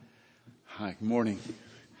Hi, good morning.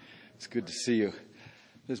 It's good to see you.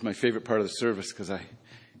 This is my favorite part of the service because I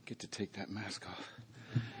get to take that mask off.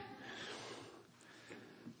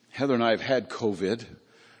 Heather and I have had COVID,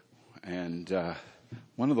 and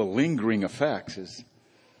one of the lingering effects is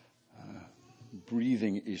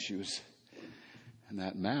breathing issues, and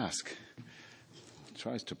that mask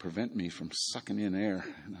tries to prevent me from sucking in air,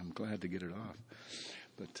 and I'm glad to get it off.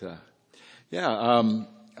 But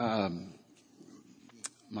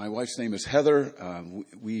my wife's name is Heather.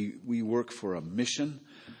 We work for a mission,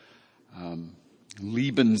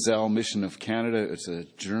 Liebenzell Mission of Canada. It's a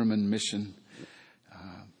German mission.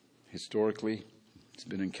 Historically, it's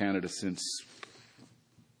been in Canada since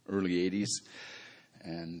early 80s.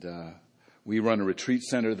 And we run a retreat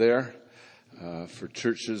center there for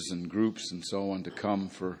churches and groups and so on to come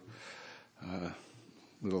for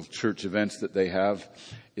little church events that they have.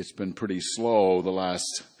 It's been pretty slow the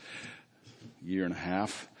last year and a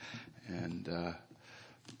half,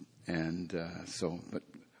 but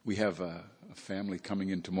we have a family coming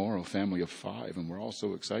in tomorrow, a family of 5, and we're all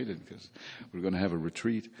so excited because we're going to have a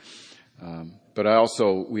retreat. But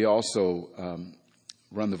we also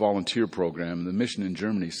run the volunteer program. The mission in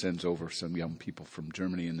Germany sends over some young people from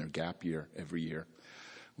Germany in their gap year every year.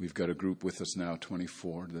 We've got a group with us now,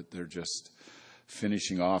 24, that they're just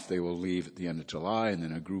finishing off. They will leave at the end of July, and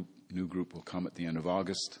then a new group will come at the end of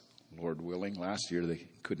August, Lord willing. Last year they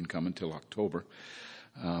couldn't come until October.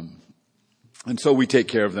 And so we take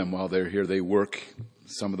care of them while they're here. They work,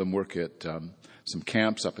 some of them work at some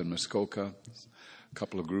camps up in Muskoka. A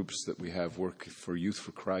couple of groups that we have work for Youth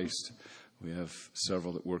for Christ. We have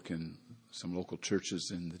several that work in some local churches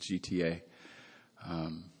in the GTA.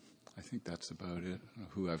 I think that's about it. I don't know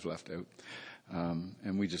who I've left out.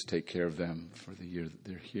 And we just take care of them for the year that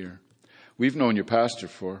they're here. We've known your pastor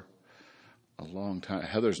for a long time.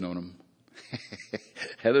 Heather's known him.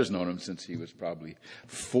 Heather's known him since he was probably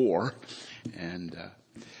 4. And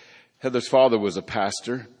Heather's father was a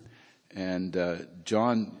pastor. And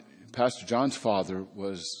Pastor John's father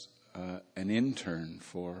was an intern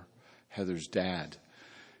for Heather's dad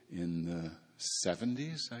in the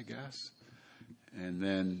 70s, I guess. And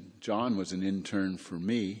then John was an intern for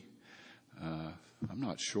me. I'm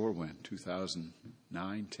not sure when,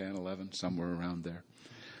 2009, 10, 11, somewhere around there.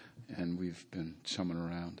 And we've been chumming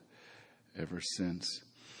around ever since.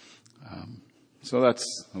 So that's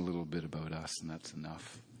a little bit about us, and that's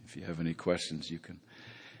enough. If you have any questions, you can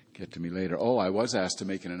get to me later. Oh, I was asked to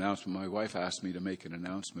make an announcement. My wife asked me to make an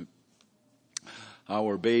announcement.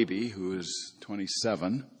 Our baby, who is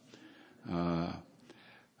 27,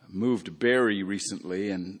 moved to Barrie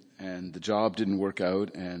recently, and the job didn't work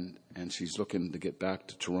out, and she's looking to get back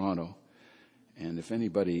to Toronto. And if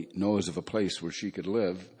anybody knows of a place where she could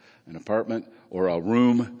live, an apartment or a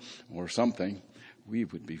room or something, we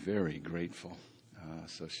would be very grateful.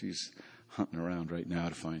 So she's hunting around right now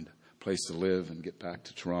to find a place to live and get back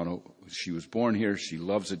to Toronto. She was born here. She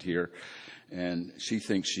loves it here. And she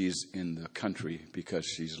thinks she's in the country because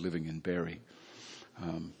she's living in Barrie.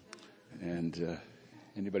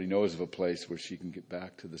 Anybody knows of a place where she can get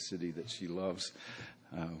back to the city that she loves,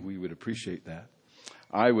 we would appreciate that.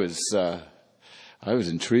 I was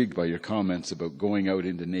intrigued by your comments about going out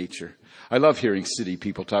into nature. I love hearing city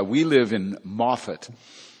people talk. We live in Moffat.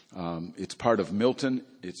 It's part of Milton.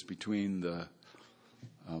 It's between the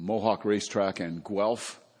Mohawk Racetrack and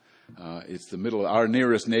Guelph. It's the middle. Our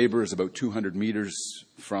nearest neighbor is about 200 meters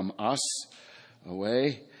from us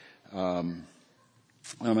away. And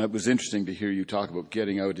it was interesting to hear you talk about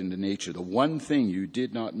getting out into nature. The one thing you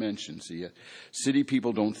did not mention, see, city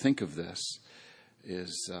people don't think of this,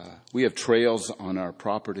 is we have trails on our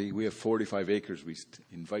property. We have 45 acres. We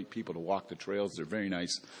invite people to walk the trails. They're very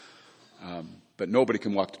nice. But nobody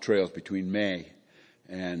can walk the trails between May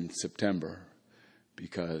and September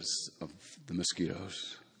because of the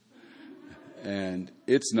mosquitoes. And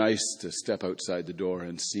it's nice to step outside the door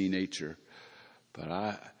and see nature.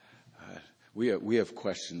 But we have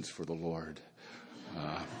questions for the Lord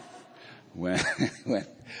when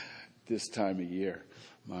this time of year.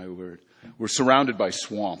 My word. We're surrounded by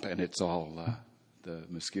swamp, and it's all, the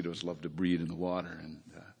mosquitoes love to breed in the water. And,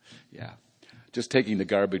 just taking the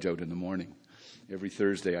garbage out in the morning. Every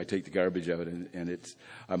Thursday I take the garbage out, and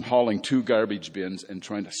I'm hauling 2 garbage bins and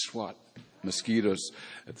trying to swat mosquitoes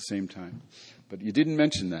at the same time. But you didn't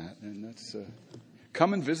mention that, and that's,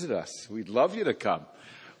 come and visit us. We'd love you to come.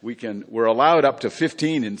 We're allowed up to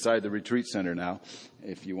 15 inside the retreat center now.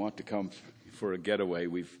 If you want to come for a getaway,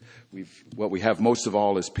 what we have most of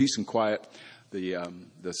all is peace and quiet.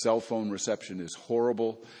 The cell phone reception is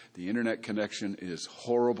horrible. The internet connection is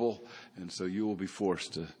horrible. And so you will be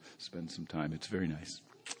forced to spend some time. It's very nice.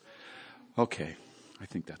 Okay, I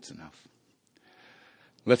think that's enough.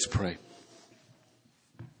 Let's pray.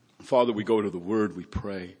 Father, we go to the Word, we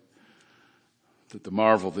pray that the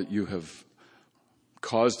marvel that you have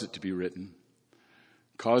caused it to be written,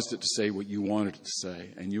 caused it to say what you wanted it to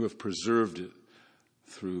say, and you have preserved it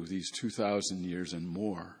through these 2,000 years and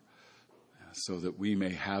more, so that we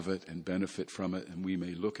may have it and benefit from it, and we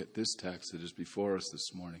may look at this text that is before us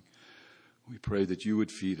this morning. We pray that you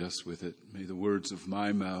would feed us with it. May the words of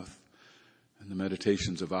my mouth and the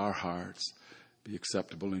meditations of our hearts be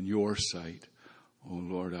acceptable in your sight, O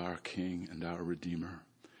Lord, our King and our Redeemer.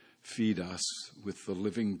 Feed us with the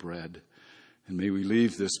living bread, and may we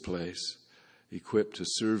leave this place equipped to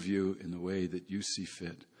serve you in the way that you see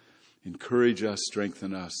fit. Encourage us,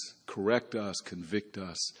 strengthen us, correct us, convict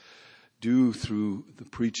us. Do through the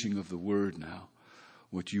preaching of the word now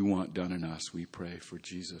what you want done in us, we pray, for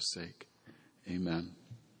Jesus' sake. Amen.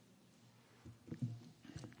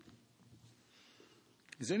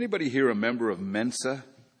 Is anybody here a member of Mensa?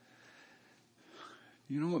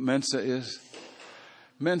 You know what Mensa is?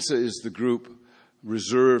 Mensa is the group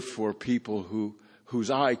reserved for people whose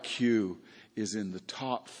IQ is in the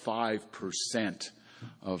top 5%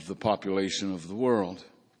 of the population of the world.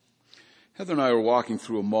 Heather and I were walking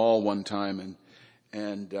through a mall one time,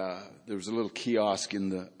 and there was a little kiosk in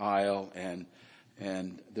the aisle, and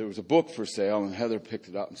there was a book for sale, and Heather picked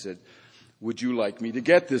it up and said, "Would you like me to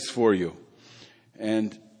get this for you?"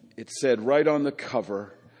 And it said right on the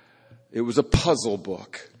cover, it was a puzzle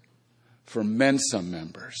book for Mensa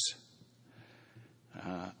members.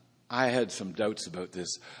 I had some doubts about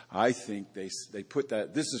this. I think they put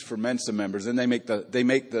that, this is for Mensa members, and they make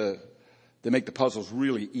the puzzles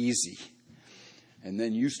really easy. And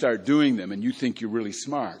then you start doing them and you think you're really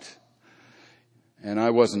smart. And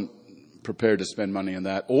I wasn't prepared to spend money on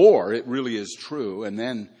that. Or it really is true, and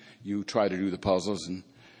then you try to do the puzzles and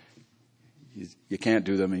you can't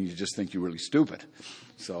do them and you just think you're really stupid.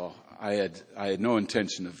 So I had no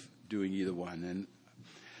intention of doing either one. And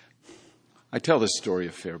I tell this story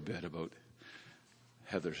a fair bit about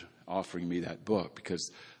Heather offering me that book,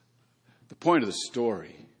 because the point of the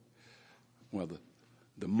story, well,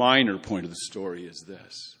 the minor point of the story is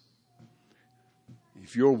this.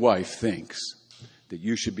 If your wife thinks that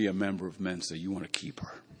you should be a member of Mensa, you want to keep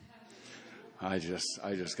her. I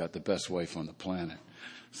just got the best wife on the planet.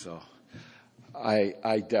 So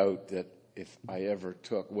I doubt that if I ever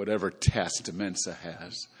took whatever test Mensa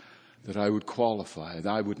has, that I would qualify, and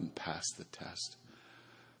I wouldn't pass the test.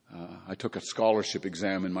 I took a scholarship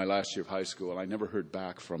exam in my last year of high school. I never heard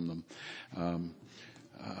back from them.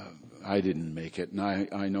 I didn't make it, and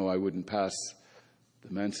I know I wouldn't pass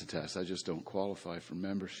the Mensa test. I just don't qualify for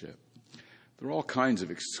membership. There are all kinds of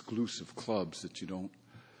exclusive clubs that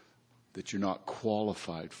you're not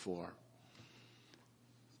qualified for.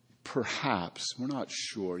 Perhaps, we're not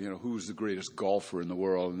sure, who's the greatest golfer in the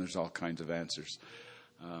world, and there's all kinds of answers.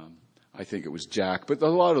 I think it was Jack, but a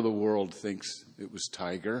lot of the world thinks it was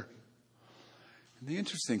Tiger. And the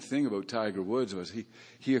interesting thing about Tiger Woods was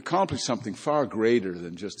he accomplished something far greater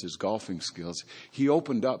than just his golfing skills. He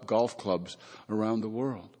opened up golf clubs around the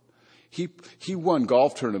world. He won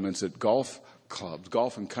golf tournaments at golf clubs,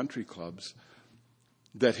 golf and country clubs,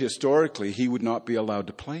 that historically he would not be allowed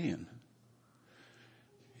to play in.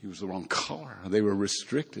 He was the wrong color. They were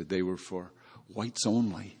restricted. They were for whites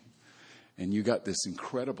only. And you got this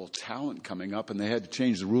incredible talent coming up, and they had to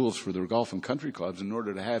change the rules for their golf and country clubs in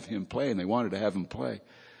order to have him play, and they wanted to have him play.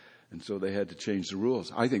 And so they had to change the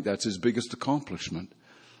rules. I think that's his biggest accomplishment.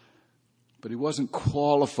 But he wasn't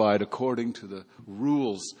qualified according to the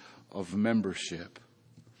rules of membership.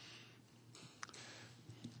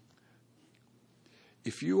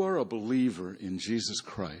 If you are a believer in Jesus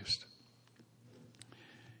Christ,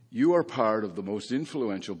 you are part of the most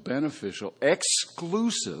influential, beneficial,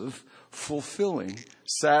 exclusive, fulfilling,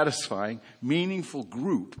 satisfying, meaningful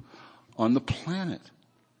group on the planet.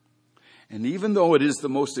 And even though it is the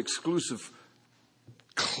most exclusive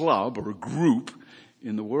club or group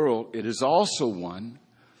in the world, it is also one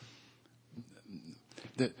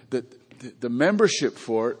that the membership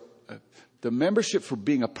for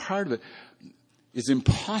being a part of it is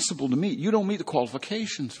impossible to meet. You don't meet the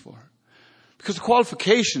qualifications for it. Because the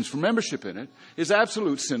qualifications for membership in it is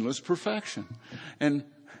absolute sinless perfection. And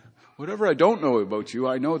whatever I don't know about you,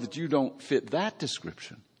 I know that you don't fit that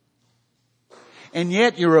description. And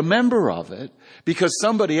yet you're a member of it because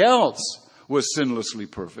somebody else was sinlessly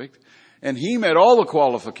perfect and he met all the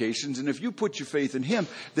qualifications. And if you put your faith in him,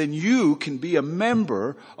 then you can be a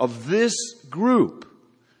member of this group.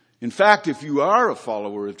 In fact, if you are a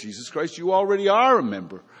follower of Jesus Christ, you already are a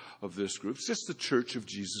member of this group. It's just the Church of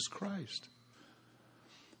Jesus Christ.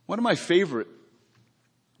 One of my favorite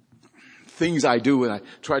things I do when I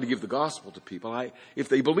try to give the gospel to people, if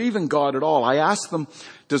they believe in God at all, I ask them,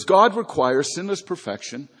 does God require sinless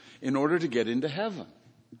perfection in order to get into heaven?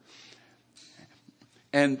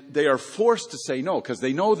 And they are forced to say no, because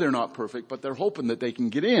they know they're not perfect, but they're hoping that they can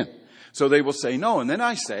get in. So they will say no. And then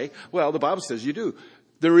I say, well, the Bible says you do.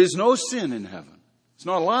 There is no sin in heaven. It's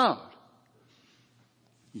not allowed.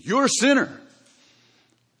 You're a sinner.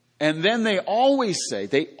 And then they always say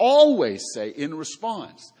in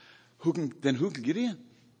response, who can get in?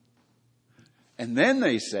 And then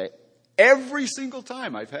they say, every single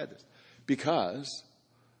time I've had this, because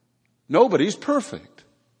nobody's perfect.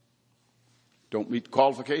 Don't meet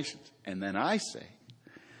qualifications. And then I say,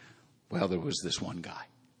 well, there was this one guy.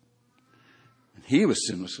 And he was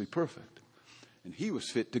sinlessly perfect. And he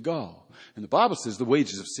was fit to go. And the Bible says the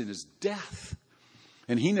wages of sin is death.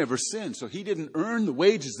 And he never sinned. So he didn't earn the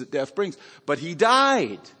wages that death brings. But he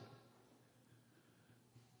died.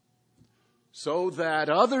 So that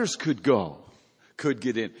others could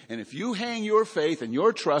get in. And if you hang your faith and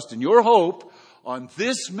your trust and your hope on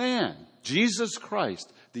this man, Jesus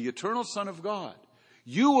Christ, the eternal Son of God,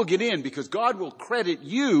 you will get in, because God will credit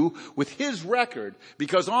you with his record,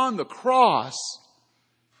 because on the cross,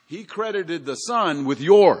 he credited the Son with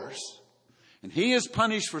yours. And he is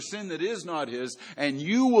punished for sin that is not his, and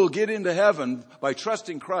you will get into heaven by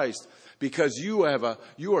trusting Christ, because you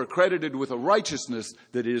are credited with a righteousness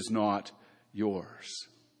that is not yours.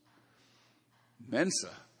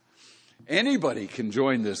 Mensa. Anybody can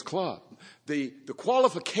join this club. The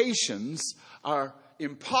qualifications are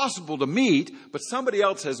impossible to meet, but somebody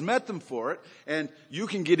else has met them for it, and you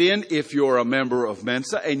can get in if you're a member of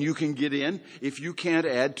Mensa, and you can get in if you can't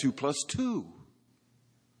add 2 plus 2.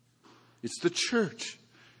 It's the church.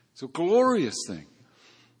 It's a glorious thing.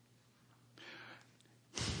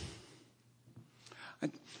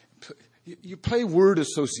 You play word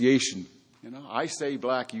association. I say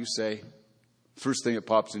black, you say, first thing that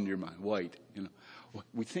pops into your mind, white.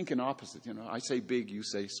 We think in opposite. I say big, you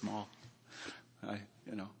say small.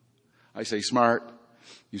 I say smart,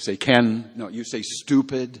 you say Ken. No, you say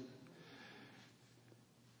stupid.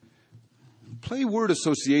 Play word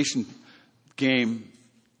association game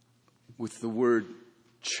with the word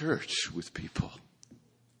church with people.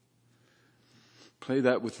 Play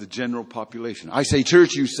that with the general population. I say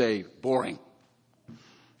church, you say boring,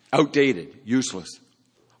 outdated, useless,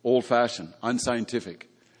 old-fashioned,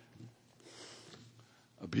 unscientific,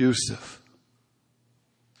 abusive.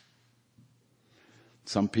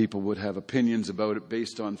 Some people would have opinions about it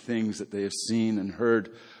based on things that they have seen and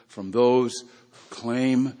heard from those who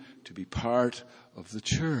claim to be part of the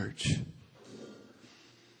church.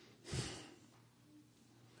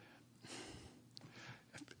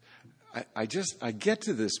 I get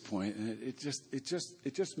to this point, and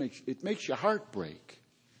it makes your heart break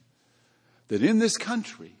that in this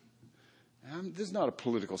country, and this is not a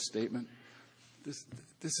political statement. This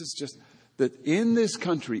is just that in this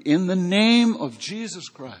country, in the name of Jesus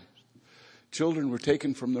Christ, children were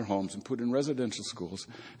taken from their homes and put in residential schools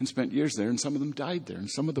and spent years there, and some of them died there,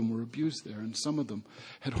 and some of them were abused there, and some of them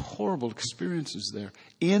had horrible experiences there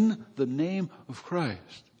in the name of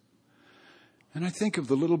Christ. And I think of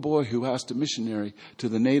the little boy who asked a missionary to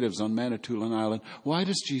the natives on Manitoulin Island, why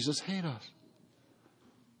does Jesus hate us?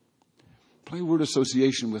 Play word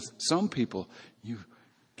association with some people, you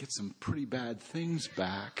get some pretty bad things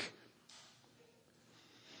back.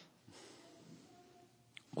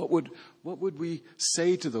 What would we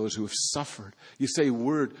say to those who have suffered? You say the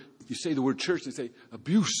word church, and say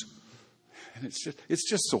abuse. And it's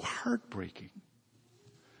just so heartbreaking.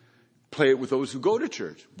 Play it with those who go to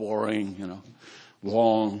church. Boring,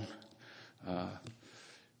 long.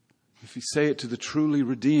 If you say it to the truly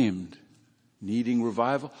redeemed, needing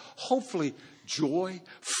revival, hopefully joy,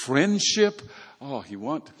 friendship. Oh,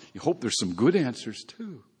 you hope there's some good answers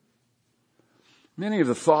too. Many of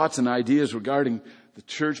the thoughts and ideas regarding the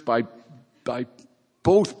church by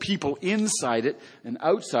both people inside it and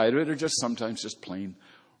outside of it are just sometimes just plain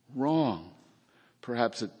wrong.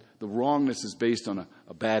 Perhaps the wrongness is based on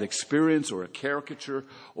a bad experience or a caricature,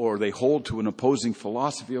 or they hold to an opposing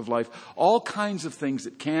philosophy of life. All kinds of things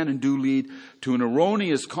that can and do lead to an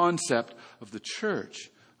erroneous concept of the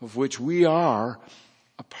church, of which we are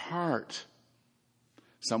a part.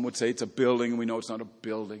 Some would say it's a building, and we know it's not a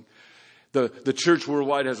building. The church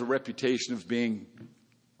worldwide has a reputation of being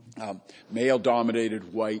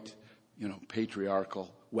male-dominated, white,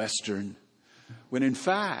 patriarchal, Western. When in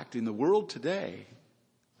fact, in the world today,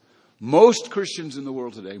 most Christians in the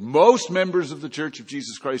world today, most members of the Church of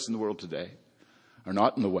Jesus Christ in the world today are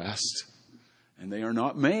not in the West, and they are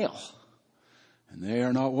not male. And they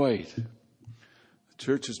are not white. The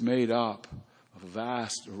church is made up of a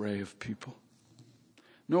vast array of people.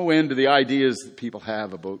 No end to the ideas that people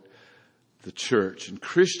have about the church and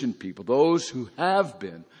Christian people, those who have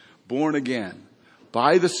been born again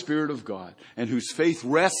by the Spirit of God and whose faith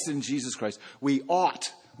rests in Jesus Christ. We ought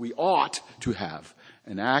to have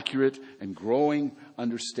an accurate and growing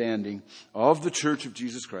understanding of the church of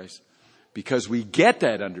Jesus Christ, because we get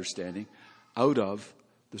that understanding out of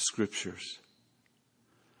the Scriptures.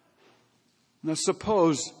 Now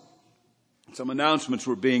suppose some announcements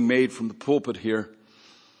were being made from the pulpit here,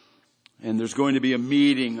 and there's going to be a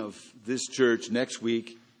meeting of this church next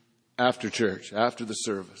week after church, after the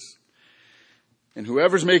service. And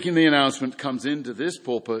whoever's making the announcement comes into this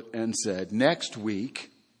pulpit and said, next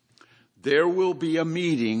week there will be a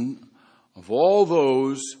meeting of all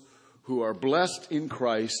those who are blessed in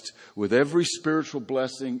Christ with every spiritual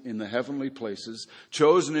blessing in the heavenly places,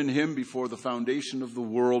 chosen in Him before the foundation of the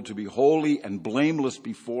world to be holy and blameless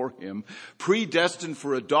before Him, predestined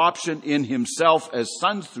for adoption in Himself as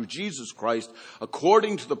sons through Jesus Christ,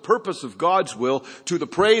 according to the purpose of God's will, to the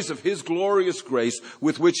praise of His glorious grace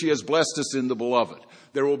with which He has blessed us in the Beloved.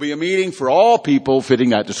 There will be a meeting for all people fitting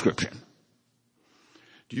that description.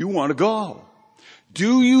 Do you want to go?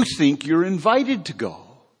 Do you think you're invited to go?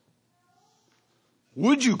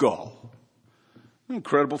 Would you go? An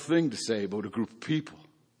incredible thing to say about a group of people.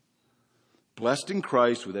 Blessed in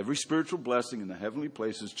Christ with every spiritual blessing in the heavenly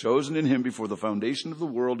places, chosen in Him before the foundation of the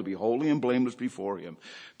world to be holy and blameless before Him,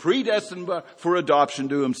 predestined for adoption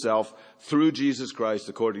to Himself through Jesus Christ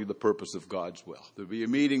according to the purpose of God's will. There'll be a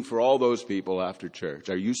meeting for all those people after church.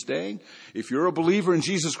 Are you staying? If you're a believer in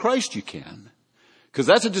Jesus Christ, you can. Because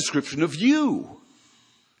that's a description of you.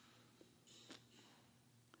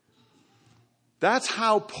 That's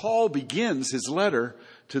how Paul begins his letter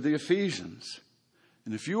to the Ephesians.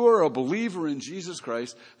 And if you are a believer in Jesus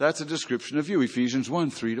Christ, that's a description of you. Ephesians 1,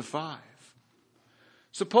 3-5.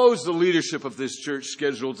 Suppose the leadership of this church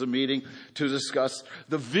schedules a meeting to discuss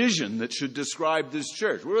the vision that should describe this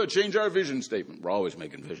church. We're going to change our vision statement. We're always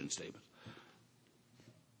making vision statements.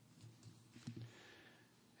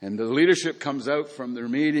 And the leadership comes out from their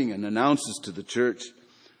meeting and announces to the church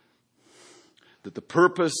that the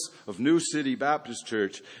purpose of New City Baptist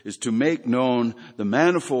Church is to make known the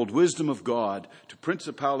manifold wisdom of God to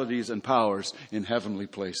principalities and powers in heavenly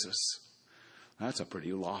places. That's a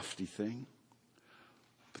pretty lofty thing.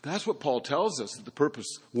 But that's what Paul tells us that the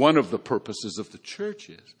purpose, one of the purposes of the church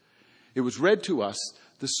is. It was read to us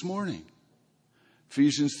this morning.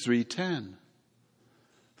 Ephesians 3:10.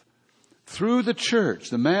 Through the church,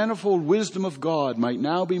 the manifold wisdom of God might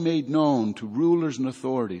now be made known to rulers and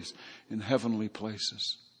authorities in heavenly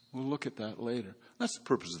places. We'll look at that later. That's the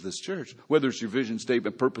purpose of this church, whether it's your vision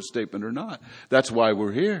statement, purpose statement or not. That's why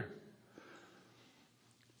we're here.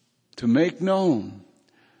 To make known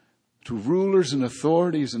to rulers and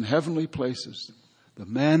authorities in heavenly places the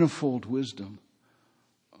manifold wisdom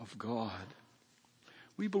of God.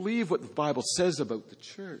 We believe what the Bible says about the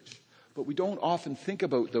church. But we don't often think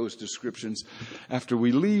about those descriptions after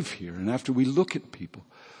we leave here and after we look at people.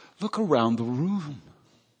 Look around the room.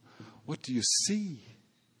 What do you see?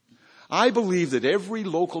 I believe that every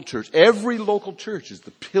local church is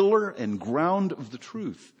the pillar and ground of the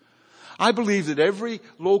truth. I believe that every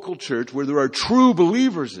local church where there are true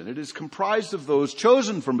believers in it is comprised of those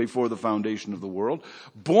chosen from before the foundation of the world,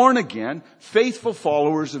 born again, faithful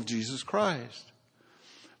followers of Jesus Christ.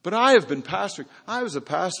 But I have been pastoring. I was a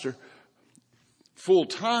pastor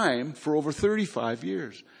full-time for over 35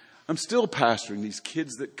 years. I'm still pastoring these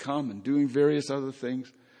kids that come and doing various other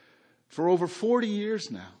things for over 40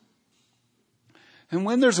 years now. And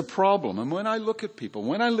when there's a problem, and when I look at people,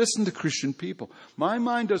 when I listen to Christian people, my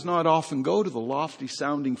mind does not often go to the lofty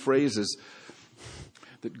sounding phrases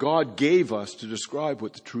that God gave us to describe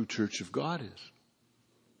what the true church of God is.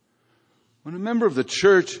 When a member of the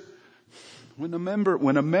church When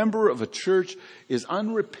a member of a church is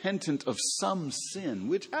unrepentant of some sin,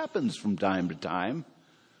 which happens from time to time,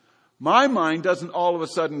 my mind doesn't all of a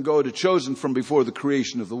sudden go to chosen from before the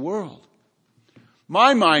creation of the world.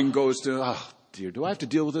 My mind goes to, oh dear, do I have to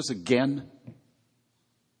deal with this again?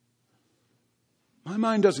 My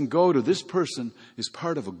mind doesn't go to this person is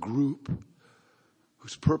part of a group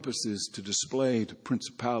whose purpose is to display to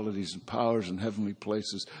principalities and powers in heavenly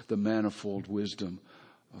places the manifold wisdom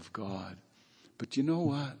of God. But you know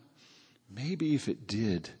what? Maybe if it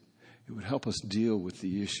did, it would help us deal with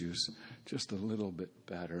the issues just a little bit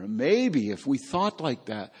better. And maybe if we thought like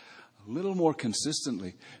that a little more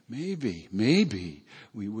consistently, maybe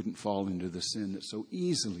we wouldn't fall into the sin that so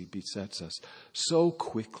easily besets us so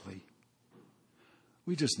quickly.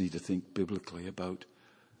 We just need to think biblically about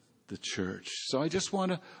the church. So I just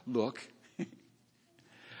want to look at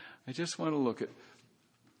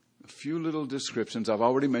a few little descriptions. I've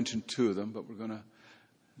already mentioned 2 of them, but we're going to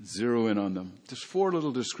zero in on them. Just 4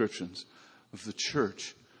 little descriptions of the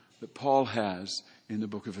church that Paul has in the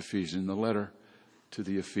book of Ephesians, the letter to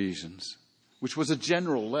the Ephesians, which was a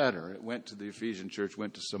general letter. It went to the Ephesian church,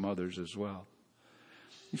 went to some others as well.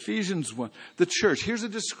 Ephesians 1, the church. Here's a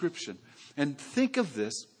description. And think of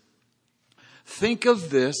this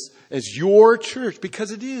as your church,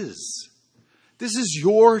 because it is. This is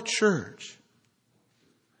your church.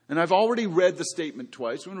 And I've already read the statement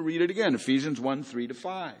twice. I'm going to read it again. Ephesians 1,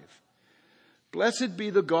 3-5. Blessed be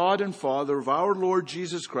the God and Father of our Lord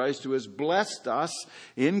Jesus Christ, who has blessed us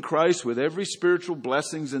in Christ with every spiritual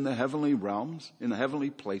blessings in the heavenly realms, in the heavenly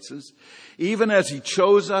places, even as he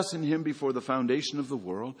chose us in him before the foundation of the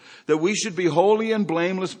world, that we should be holy and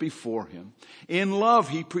blameless before him. In love,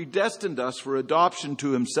 he predestined us for adoption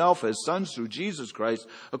to himself as sons through Jesus Christ,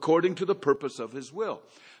 according to the purpose of his will.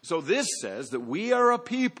 So this says that we are a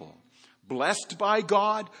people blessed by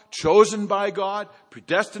God, chosen by God,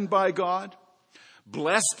 predestined by God,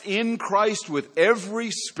 blessed in Christ with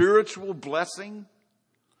every spiritual blessing,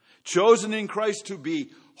 chosen in Christ to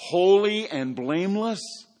be holy and blameless,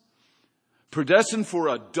 predestined for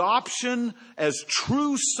adoption as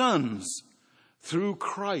true sons through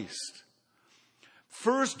Christ.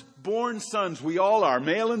 Firstborn sons, we all are,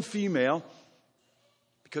 male and female,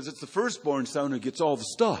 because it's the firstborn son who gets all the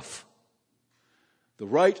stuff, the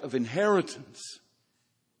right of inheritance.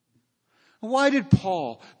 Why did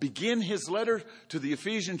Paul begin his letter to the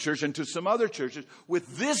Ephesian church and to some other churches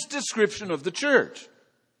with this description of the church?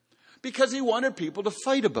 Because he wanted people to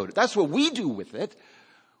fight about it. That's what we do with it.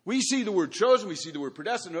 We see the word chosen, we see the word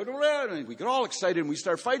predestined, and we get all excited and we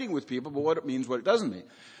start fighting with people about what it means, what it doesn't mean.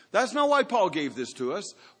 That's not why Paul gave this to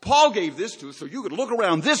us. Paul gave this to us so you could look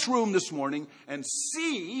around this room this morning and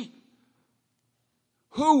see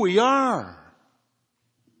who we are.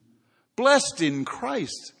 Blessed in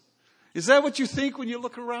Christ. Is that what you think when you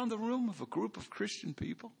look around the room of a group of Christian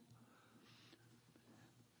people?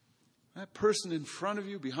 That person in front of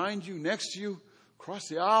you, behind you, next to you, across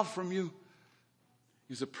the aisle from you,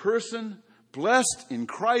 is a person blessed in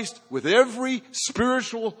Christ with every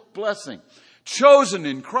spiritual blessing. Chosen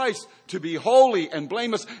in Christ to be holy and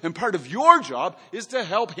blameless. And part of your job is to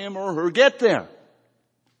help him or her get there.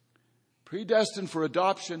 Predestined for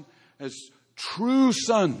adoption as true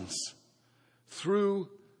sons through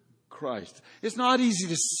Christ. It's not easy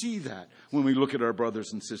to see that when we look at our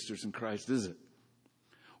brothers and sisters in Christ, is it?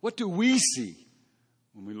 What do we see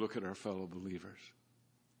when we look at our fellow believers?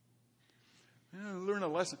 Learn a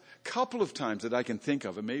lesson. A couple of times that I can think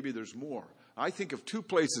of, and maybe there's more. I think of 2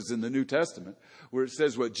 places in the New Testament where it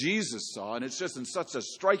says what Jesus saw, and it's just in such a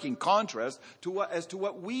striking contrast as to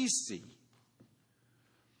what we see.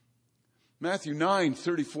 Matthew 9,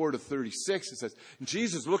 34-36, it says,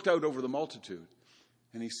 Jesus looked out over the multitude,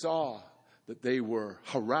 and he saw that they were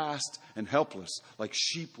harassed and helpless, like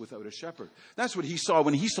sheep without a shepherd. That's what he saw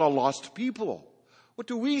when he saw lost people. What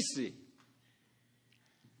do we see?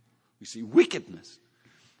 We see wickedness.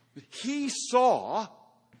 He saw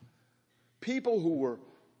people who were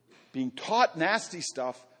being taught nasty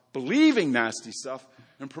stuff, believing nasty stuff,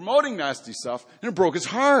 and promoting nasty stuff, and it broke his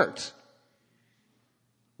heart.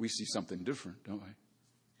 We see something different, don't we?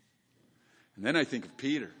 And then I think of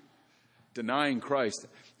Peter denying Christ.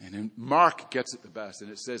 And then Mark gets it the best. And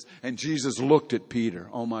it says, and Jesus looked at Peter.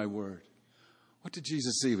 Oh, my word. What did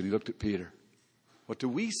Jesus see when he looked at Peter? What do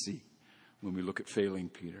we see when we look at failing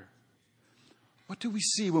Peter? What do we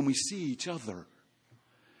see when we see each other?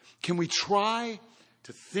 Can we try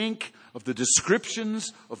to think of the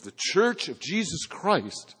descriptions of the church of Jesus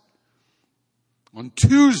Christ on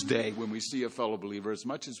Tuesday when we see a fellow believer as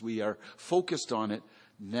much as we are focused on it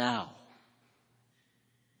now?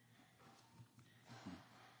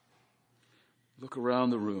 Look around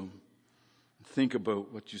the room and think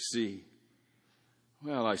about what you see.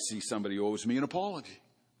 Well, I see somebody who owes me an apology.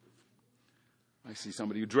 I see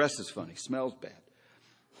somebody who dresses funny, smells bad.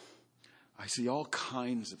 I see all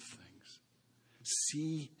kinds of things.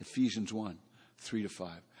 See Ephesians 1, 3-5.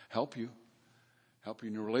 Help you. Help you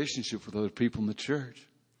in your relationship with other people in the church.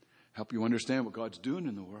 Help you understand what God's doing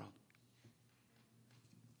in the world.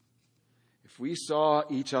 If we saw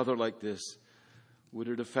each other like this, would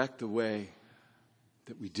it affect the way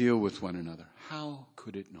that we deal with one another? How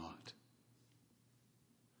could it not?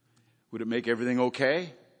 Would it make everything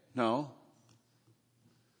okay? No.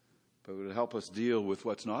 But would it help us deal with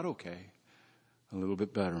what's not okay a little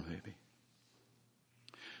bit better, maybe?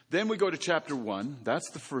 Then we go to chapter 1. That's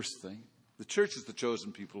the first thing. The church is the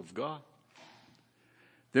chosen people of God.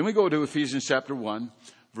 Then we go to Ephesians chapter 1,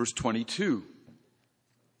 verse 22.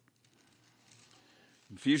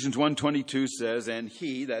 Ephesians 1:22 says, and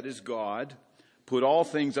he, that is God, put all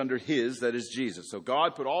things under his, that is Jesus. So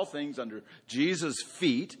God put all things under Jesus'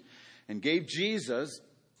 feet and gave Jesus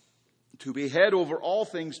to be head over all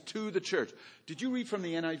things to the church. Did you read from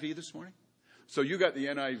the NIV this morning? So you got the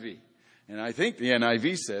NIV. And I think the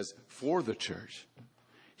NIV says, for the church.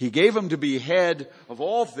 He gave him to be head of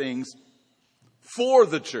all things for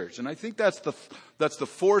the church. And I think that's the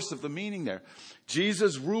force of the meaning there.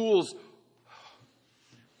 Jesus rules.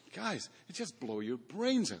 Guys, it just blows your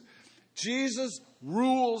brains out. Jesus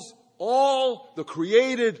rules all the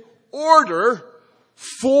created order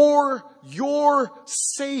for your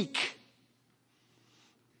sake.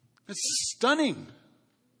 That's stunning.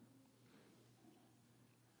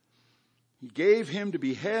 He gave him to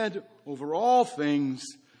be head over all things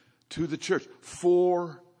to the church,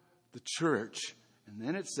 for the church. And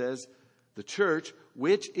then it says, the church,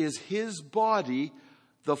 which is his body,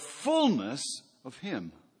 the fullness of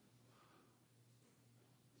him.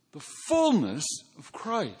 The fullness of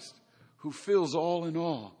Christ, who fills all in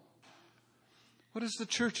all. What is the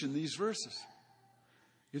church in these verses?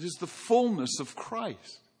 It is the fullness of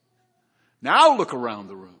Christ. Now look around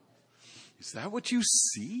the room. Is that what you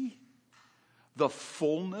see? The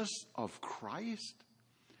fullness of Christ?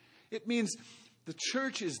 It means the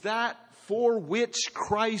church is that for which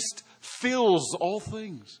Christ fills all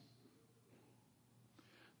things.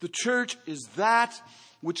 The church is that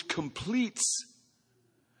which completes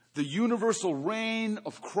the universal reign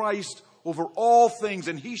of Christ over all things,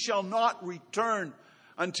 and he shall not return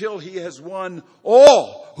until he has won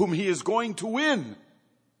all whom he is going to win.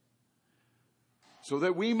 So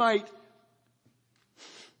that we might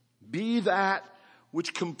be that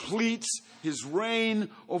which completes his reign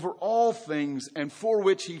over all things and for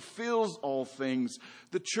which he fills all things.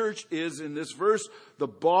 The church is, in this verse, the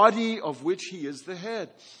body of which he is the head.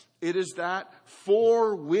 It is that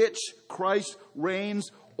for which Christ reigns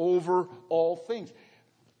over all things.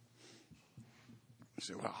 You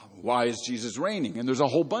say, well, why is Jesus reigning? And there's a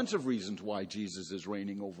whole bunch of reasons why Jesus is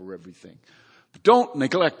reigning over everything. But don't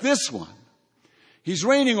neglect this one. He's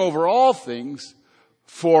reigning over all things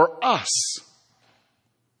for us.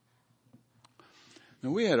 Now,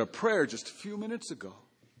 we had a prayer just a few minutes ago.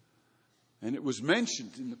 And it was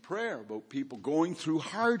mentioned in the prayer about people going through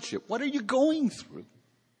hardship. What are you going through?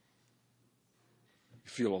 You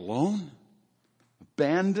feel alone?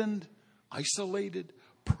 Abandoned, isolated,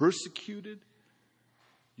 persecuted.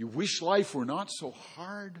 You wish life were not so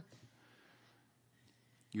hard.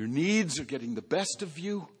 Your needs are getting the best of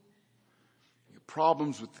you. You have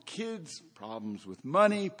problems with the kids, problems with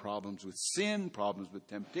money, problems with sin, problems with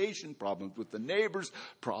temptation, problems with the neighbors,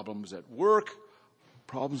 problems at work,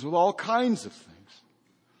 problems with all kinds of things.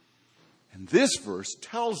 And this verse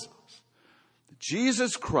tells us that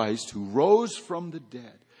Jesus Christ, who rose from the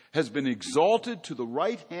dead, has been exalted to the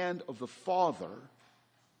right hand of the Father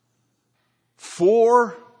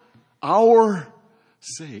for our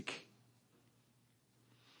sake.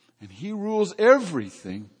 And he rules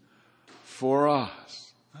everything for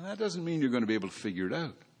us. Now, that doesn't mean you're going to be able to figure it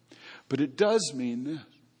out. But it does mean this.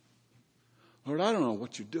 Lord, I don't know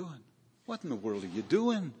what you're doing. What in the world are you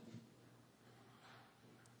doing?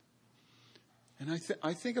 And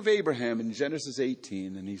I think of Abraham in Genesis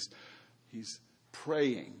 18, and he's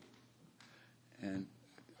praying. And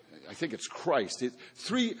I think it's Christ.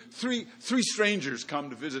 Three strangers come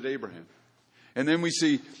to visit Abraham. And then we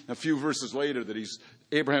see a few verses later that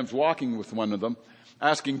Abraham's walking with one of them,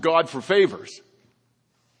 asking God for favors.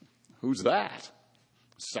 Who's that?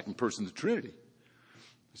 Second person of the Trinity.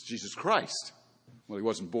 It's Jesus Christ. Well, he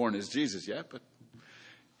wasn't born as Jesus yet, but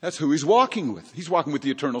that's who he's walking with. He's walking with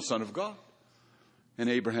the eternal Son of God. And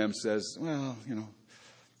Abraham says, well,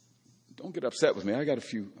 don't get upset with me. I got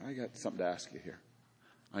something to ask you here.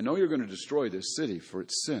 I know you're going to destroy this city for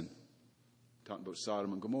its sin. Talking about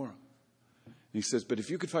Sodom and Gomorrah. And he says, but if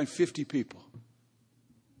you could find 50 people,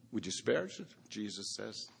 would you spare it? Jesus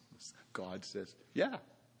says, God says, yeah.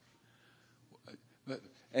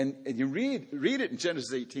 And you read it in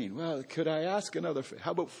Genesis 18. Well, could I ask another?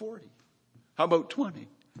 How about 40? How about 20?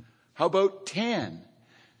 How about 10?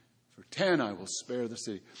 For 10 I will spare the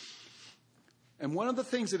city. And one of the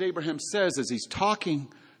things that Abraham says as he's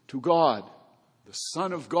talking to God, the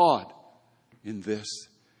Son of God, in this,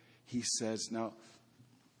 he says, now,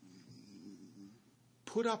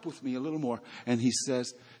 put up with me a little more. And he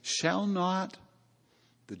says, shall not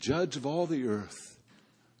the judge of all the earth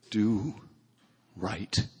do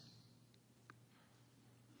right?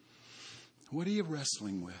 What are you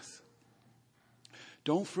wrestling with?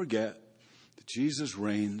 Don't forget that Jesus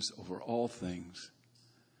reigns over all things,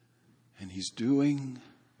 and he's doing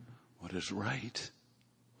what is right.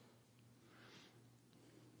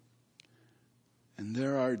 And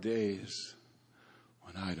there are days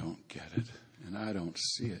when I don't get it, and I don't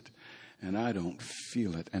see it, and I don't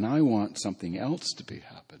feel it, and I want something else to be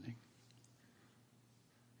happening.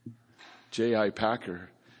 J.I. Packer,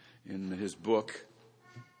 in his book,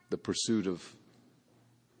 The Pursuit of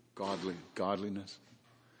Godliness,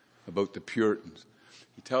 about the Puritans,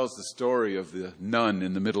 he tells the story of the nun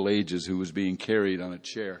in the Middle Ages who was being carried on a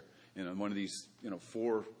chair. One of these,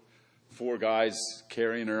 four guys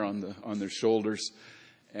carrying her on their shoulders,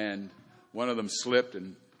 and one of them slipped,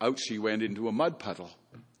 and out she went into a mud puddle.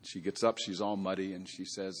 She gets up, she's all muddy, and she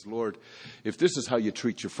says, "Lord, if this is how you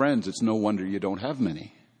treat your friends, it's no wonder you don't have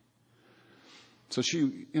many." So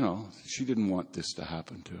she didn't want this to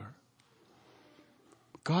happen to her.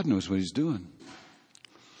 God knows what he's doing.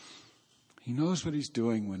 He knows what he's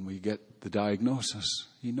doing when we get the diagnosis.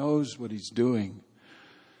 He knows what he's doing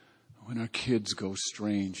when our kids go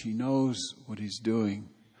strange. He knows what he's doing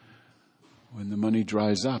when the money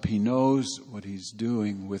dries up. He knows what he's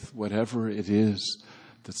doing with whatever it is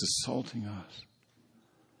that's assaulting us.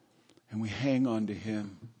 And we hang on to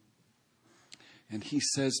him. And he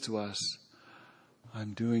says to us,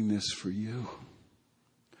 "I'm doing this for you.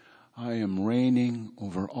 I am reigning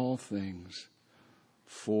over all things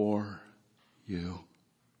for you."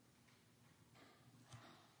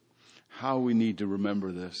 How we need to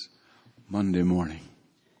remember this Monday morning.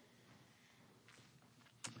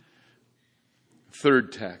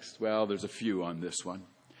 Third text. Well, there's a few on this one.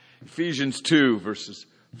 Ephesians 2, verses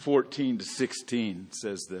 14 to 16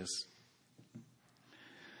 says this.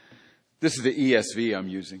 This is the ESV I'm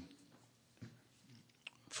using.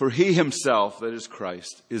 "For he himself, that is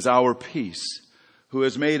Christ, is our peace, who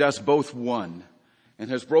has made us both one, and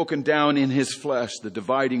has broken down in his flesh the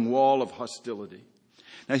dividing wall of hostility."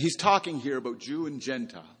 Now he's talking here about Jew and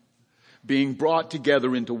Gentile being brought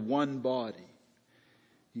together into one body.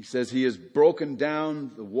 He says he has broken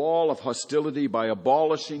down the wall of hostility by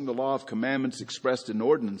abolishing the law of commandments expressed in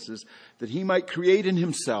ordinances, that he might create in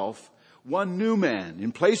himself one new man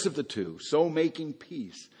in place of the two, so making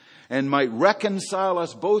peace, and might reconcile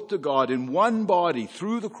us both to God in one body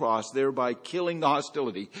through the cross, thereby killing the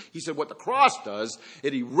hostility. He said what the cross does,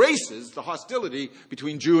 it erases the hostility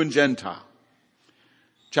between Jew and Gentile.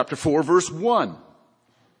 Chapter 4, verse 1.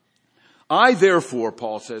 "I therefore,"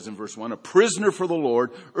 Paul says in verse 1, "a prisoner for the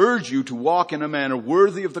Lord, urge you to walk in a manner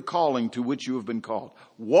worthy of the calling to which you have been called."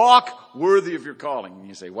 Walk worthy of your calling. And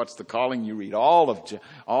you say, what's the calling? You read all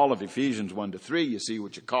of Ephesians 1 to 3. You see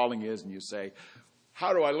what your calling is, and you say,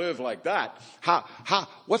 how do I live like that?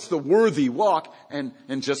 What's the worthy walk? And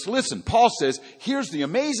just listen. Paul says, here's the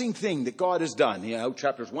amazing thing that God has done.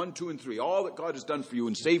 Chapters 1, 2, and 3. All that God has done for you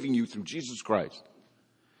in saving you through Jesus Christ.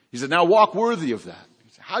 He said, now walk worthy of that.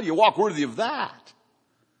 How do you walk worthy of that?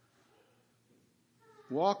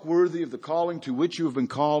 Walk worthy of the calling to which you have been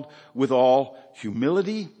called, with all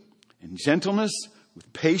humility and gentleness,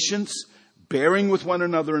 with patience, bearing with one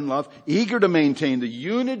another in love, eager to maintain the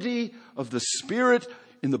unity of the Spirit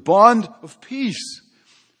in the bond of peace.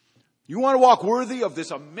 You want to walk worthy of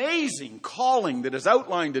this amazing calling that is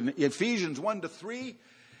outlined in Ephesians 1 to 3?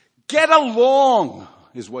 Get along,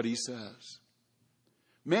 is what he says.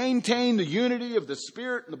 Maintain the unity of the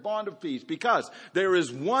Spirit and the bond of peace, because there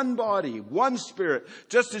is one body, one Spirit,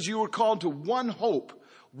 just as you were called to one hope,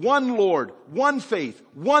 one Lord, one faith,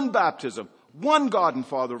 one baptism, one God and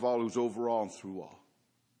Father of all, who's over all and through all.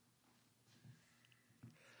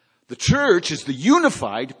 The church is the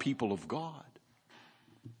unified people of God.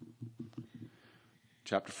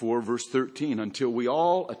 Chapter 4, verse 13, "Until we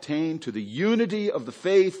all attain to the unity of the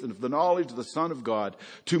faith and of the knowledge of the Son of God,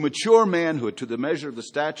 to mature manhood, to the measure of the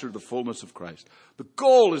stature of the fullness of Christ." The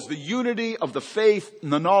goal is the unity of the faith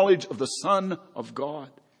and the knowledge of the Son of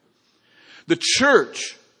God. The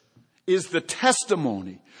church is the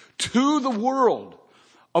testimony to the world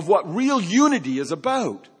of what real unity is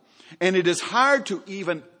about. And it is hard to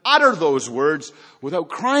even utter those words without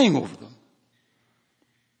crying over them.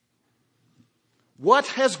 What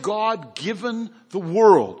has God given the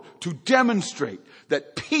world to demonstrate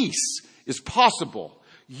that peace is possible,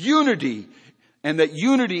 unity, and that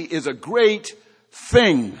unity is a great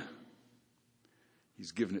thing?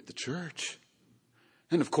 He's given it the church.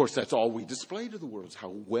 And of course, that's all we display to the world, is how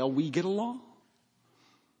well we get along.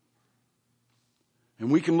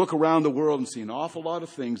 And we can look around the world and see an awful lot of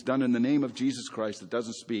things done in the name of Jesus Christ that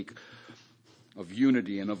doesn't speak of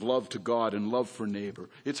unity and of love to God and love for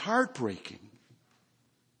neighbor. It's heartbreaking.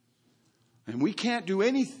 And we can't do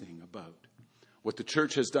anything about what the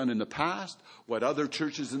church has done in the past, what other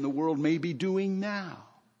churches in the world may be doing now.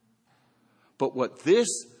 But what this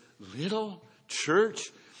little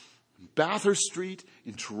church in Bathurst Street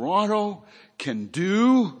in Toronto can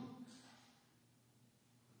do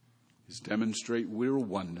is demonstrate real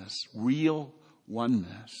oneness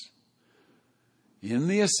in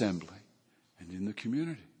the assembly and in the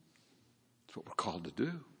community. That's what we're called to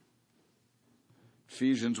do.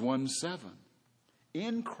 Ephesians 1:7.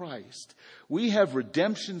 In Christ, we have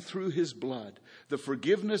redemption through his blood, the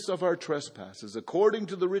forgiveness of our trespasses, according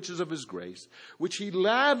to the riches of his grace, which he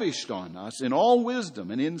lavished on us in all wisdom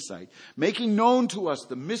and insight, making known to us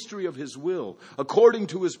the mystery of his will, according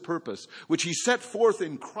to his purpose, which he set forth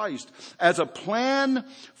in Christ as a plan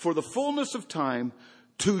for the fullness of time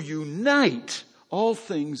to unite all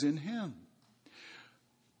things in him.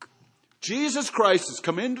 Jesus Christ has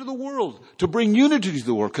come into the world to bring unity to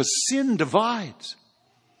the world because sin divides.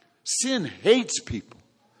 Sin hates people.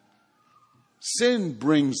 Sin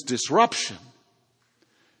brings disruption.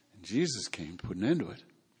 And Jesus came to put an end to it.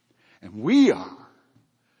 And we are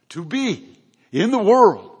to be in the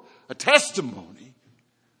world a testimony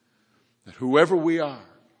that whoever we are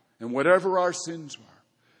and whatever our sins are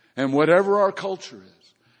and whatever our culture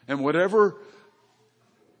is and whatever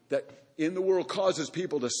that in the world causes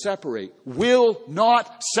people to separate will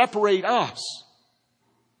not separate us.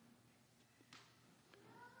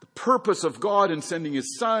 The purpose of God in sending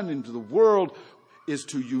his Son into the world is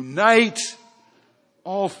to unite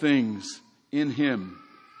all things in him,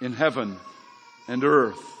 in heaven and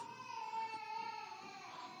earth.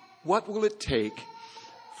 What will it take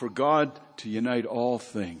for God to unite all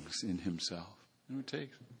things in himself? You know what it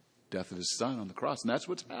takes? Death of his Son on the cross. And that's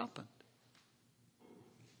what's happened.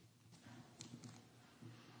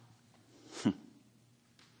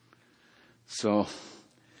 So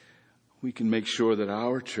we can make sure that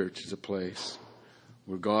our church is a place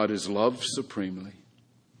where God is loved supremely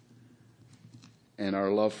and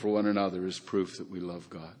our love for one another is proof that we love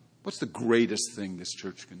God. What's the greatest thing this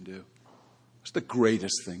church can do? What's the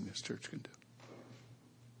greatest thing this church can do?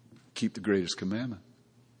 Keep the greatest commandment.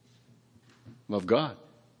 Love God.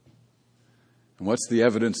 And what's the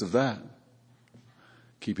evidence of that?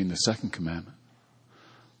 Keeping the second commandment.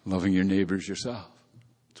 Loving your neighbors yourself.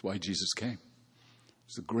 That's why Jesus came.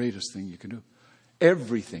 It's the greatest thing you can do.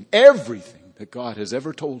 Everything that God has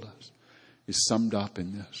ever told us is summed up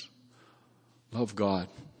in this. Love God.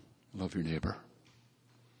 Love your neighbor.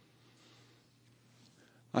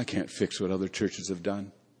 I can't fix what other churches have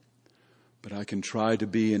done, but I can try to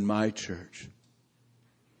be in my church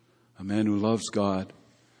a man who loves God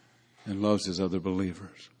and loves his other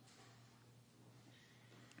believers.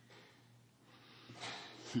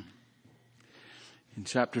 In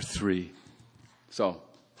chapter 3, so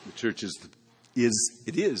the church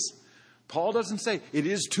is. Paul doesn't say it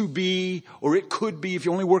is to be or it could be if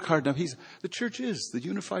you only work hard enough. The church is the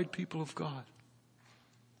unified people of God.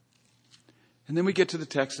 And then we get to the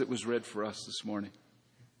text that was read for us this morning.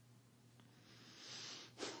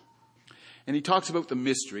 And he talks about the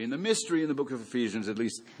mystery. And the mystery in the book of Ephesians, at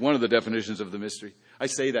least one of the definitions of the mystery. I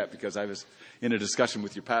say that because I was in a discussion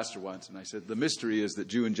with your pastor once. And I said, the mystery is that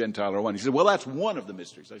Jew and Gentile are one. He said, well, that's one of the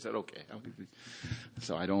mysteries. I said, okay.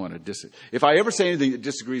 So I don't want to disagree. If I ever say anything that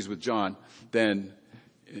disagrees with John, then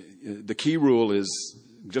the key rule is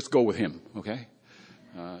just go with him, okay?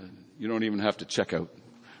 You don't even have to check it.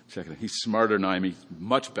 He's smarter than I am. He's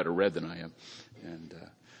much better read than I am. And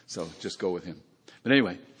so just go with him. But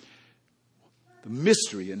anyway, the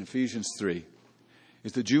mystery in Ephesians 3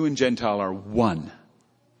 is the Jew and Gentile are one.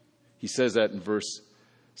 He says that in verse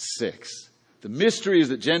 6. The mystery is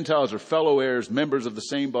that Gentiles are fellow heirs, members of the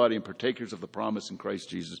same body, and partakers of the promise in Christ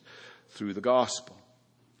Jesus through the gospel.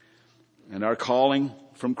 And our calling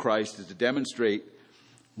from Christ is to demonstrate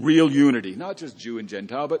real unity, not just Jew and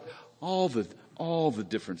Gentile, but all the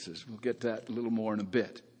differences. We'll get to that a little more in a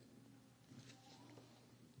bit.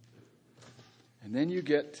 And then you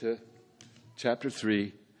get to chapter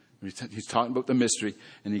 3. He's talking about the mystery,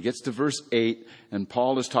 and he gets to verse 8, and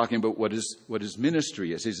Paul is talking about what his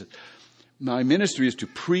ministry is. He says, my ministry is to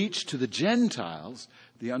preach to the Gentiles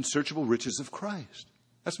the unsearchable riches of Christ.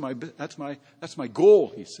 That's my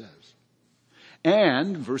goal, he says.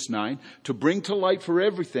 And, verse 9, to bring to light for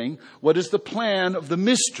everything what is the plan of the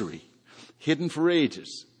mystery, hidden for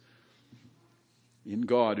ages, in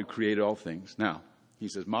God who created all things. Now, he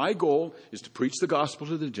says, my goal is to preach the gospel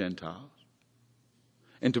to the Gentiles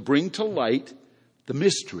and to bring to light the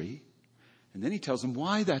mystery. And then he tells them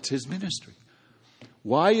why that's his ministry.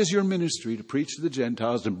 Why is your ministry to preach to the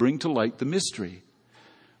Gentiles and bring to light the mystery?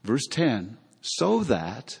 Verse 10, so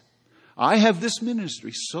that I have this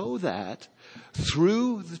ministry so that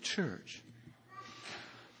through the church,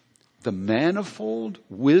 the manifold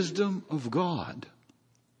wisdom of God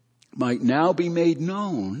might now be made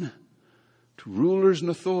known to rulers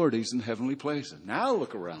and authorities in heavenly places. Now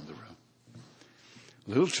look around the room.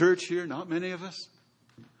 Little church here, not many of us.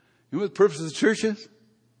 You know what the purpose of the church is?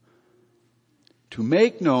 To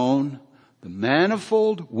make known the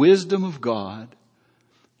manifold wisdom of God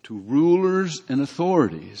to rulers and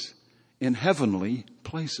authorities in heavenly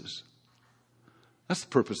places. That's the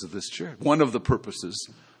purpose of this church. One of the purposes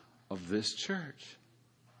of this church.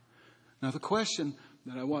 Now the question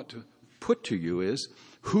that I want to put to you is,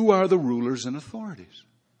 who are the rulers and authorities?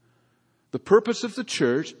 The purpose of the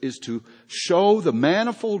church is to show the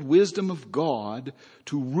manifold wisdom of God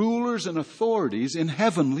to rulers and authorities in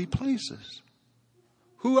heavenly places.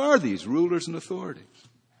 Who are these rulers and authorities?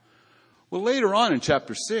 Well, later on in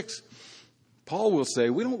chapter 6, Paul will say,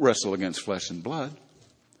 we don't wrestle against flesh and blood.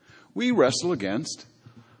 We wrestle against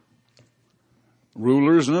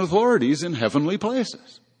rulers and authorities in heavenly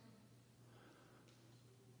places.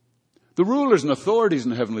 The rulers and authorities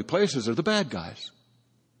in heavenly places are the bad guys.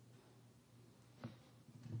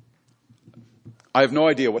 I have no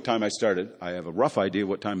idea what time I started. I have a rough idea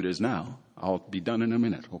what time it is now. I'll be done in a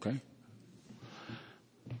minute, okay?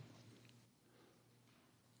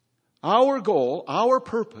 Our goal, our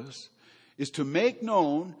purpose, is to make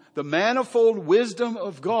known the manifold wisdom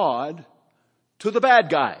of God to the bad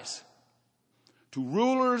guys, to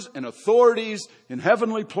rulers and authorities in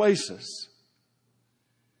heavenly places.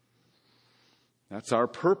 That's our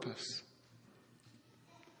purpose.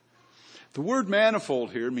 The word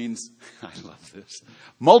manifold here means, I love this,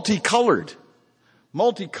 multicolored.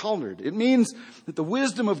 Multicolored. It means that the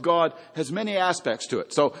wisdom of God has many aspects to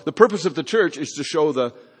it. So the purpose of the church is to show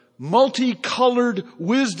the multicolored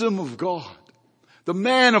wisdom of God, the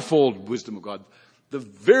manifold wisdom of God, the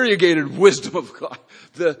variegated wisdom of God,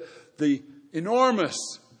 the enormous,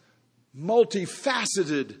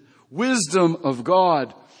 multifaceted wisdom of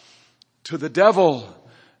God to the devil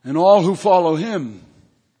and all who follow him,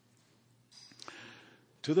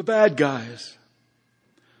 to the bad guys.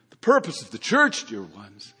 The purpose of the church, dear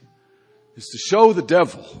ones, is to show the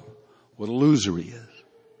devil what a loser he is.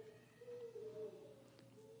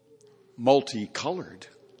 Multicolored.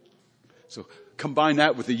 So combine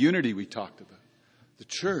that with the unity we talked about. The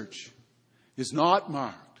church is not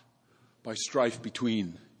marked by strife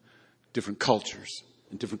between different cultures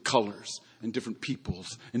and different colors and different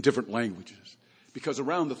peoples and different languages. Because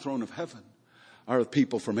around the throne of heaven are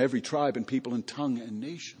people from every tribe and people and tongue and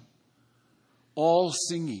nation, all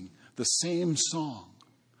singing the same song.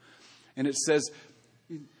 And it says,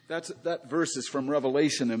 that verse is from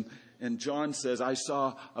Revelation, and John says, I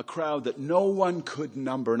saw a crowd that no one could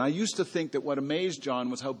number. And I used to think that what amazed John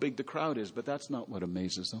was how big the crowd is, but that's not what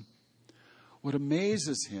amazes him. What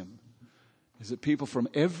amazes him is that people from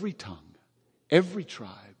every tongue, every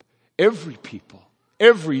tribe, every people,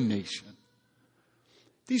 every nation,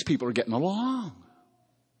 these people are getting along.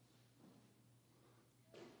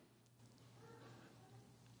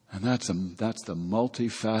 And that's the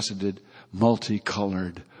multifaceted,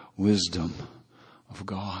 multicolored wisdom of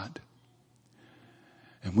God.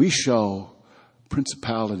 And we show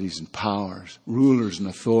principalities and powers, rulers and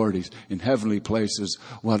authorities in heavenly places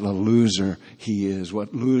what a loser he is,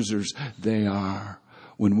 what losers they are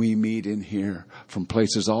when we meet in here from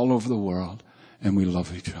places all over the world and we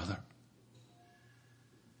love each other.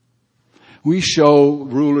 We show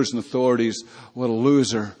rulers and authorities what a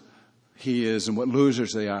loser he is and what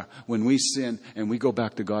losers they are when we sin and we go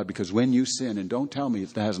back to God. Because when you sin, and don't tell me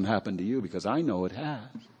it hasn't happened to you, because I know it has.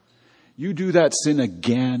 You do that sin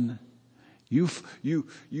again. You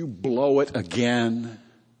blow it again.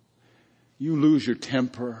 You lose your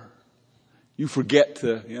temper. You forget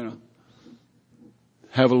to,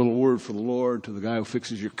 have a little word for the Lord to the guy who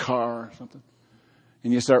fixes your car or something.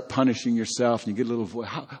 And you start punishing yourself and you get a little voice.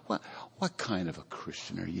 What kind of a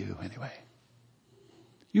Christian are you anyway?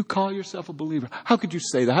 You call yourself a believer. How could you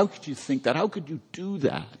say that? How could you think that? How could you do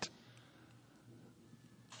that?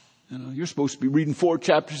 You're supposed to be reading 4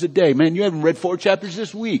 chapters a day. Man, you haven't read 4 chapters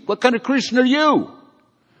this week. What kind of Christian are you?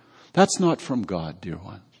 That's not from God, dear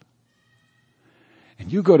ones.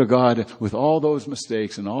 And you go to God with all those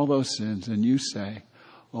mistakes and all those sins and you say,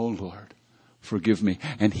 oh Lord, forgive me.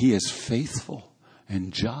 And He is faithful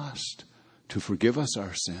and just to forgive us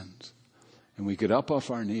our sins. And we get up off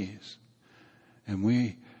our knees and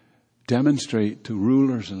we demonstrate to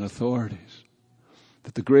rulers and authorities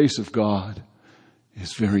that the grace of God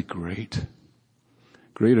is very great,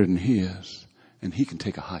 greater than He is, and He can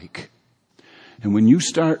take a hike. And when you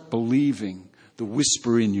start believing the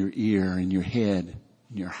whisper in your ear, in your head,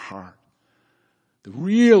 in your heart. The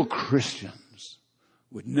real Christians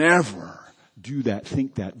would never do that,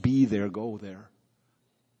 think that, be there, go there.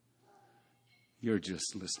 You're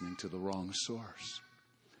just listening to the wrong source.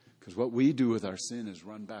 Because what we do with our sin is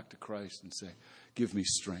run back to Christ and say, give me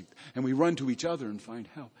strength. And we run to each other and find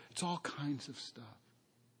help. It's all kinds of stuff.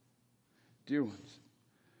 Dear ones,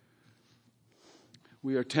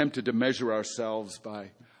 we are tempted to measure ourselves by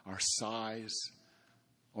our size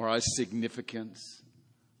or our significance.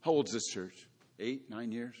 How old is this church? 8,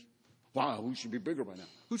 9 years? Wow, we should be bigger by now.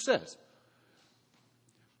 Who says?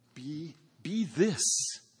 Be this.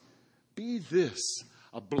 Be this.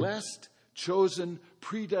 A blessed, chosen,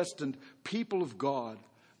 predestined people of God.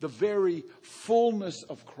 The very fullness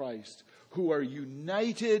of Christ. Who are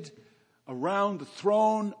united around the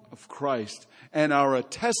throne of Christ. And are a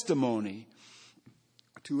testimony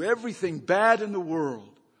to everything bad in the world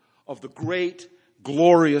of the great,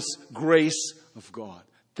 glorious grace of God.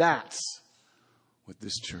 That's what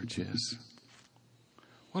this church is.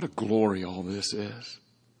 What a glory all this is.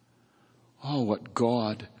 Oh, what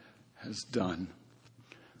God has done.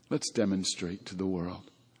 Let's demonstrate to the world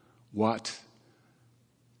what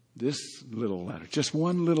this little letter, just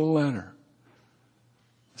one little letter,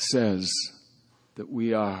 says that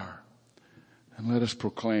we are. And let us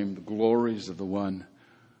proclaim the glories of the one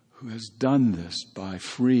who has done this by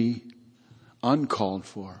free, uncalled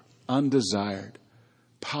for, undesired,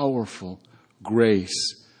 powerful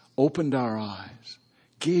grace, opened our eyes,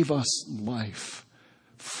 gave us life,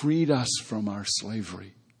 freed us from our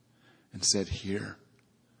slavery, and said, here,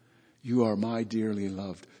 you are my dearly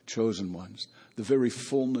loved, chosen ones, the very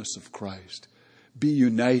fullness of Christ. Be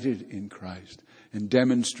united in Christ and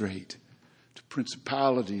demonstrate to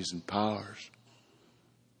principalities and powers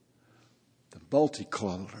the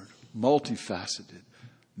multicolored, multifaceted,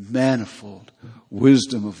 manifold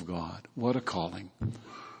wisdom of God. What a calling.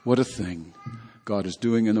 What a thing God is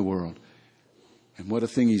doing in the world. And what a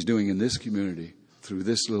thing He's doing in this community through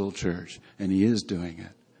this little church. And He is doing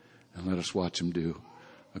it. And let us watch Him do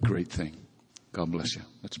a great thing. God bless you.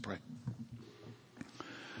 Let's pray.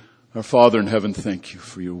 Our Father in heaven, thank you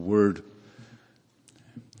for your word.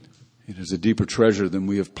 It is a deeper treasure than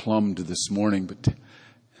we have plumbed this morning, but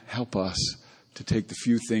help us to take the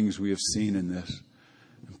few things we have seen in this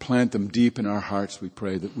and plant them deep in our hearts, we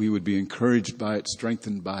pray, that we would be encouraged by it,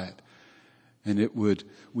 strengthened by it, and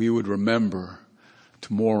we would remember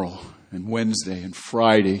tomorrow and Wednesday and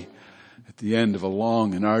Friday at the end of a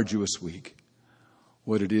long and arduous week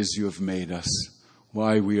what it is you have made us,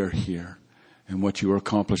 why we are here, and what you are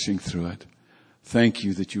accomplishing through it. Thank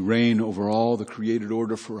you that you reign over all the created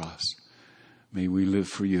order for us. May we live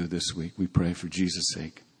for you this week. We pray for Jesus'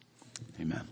 sake. Amen.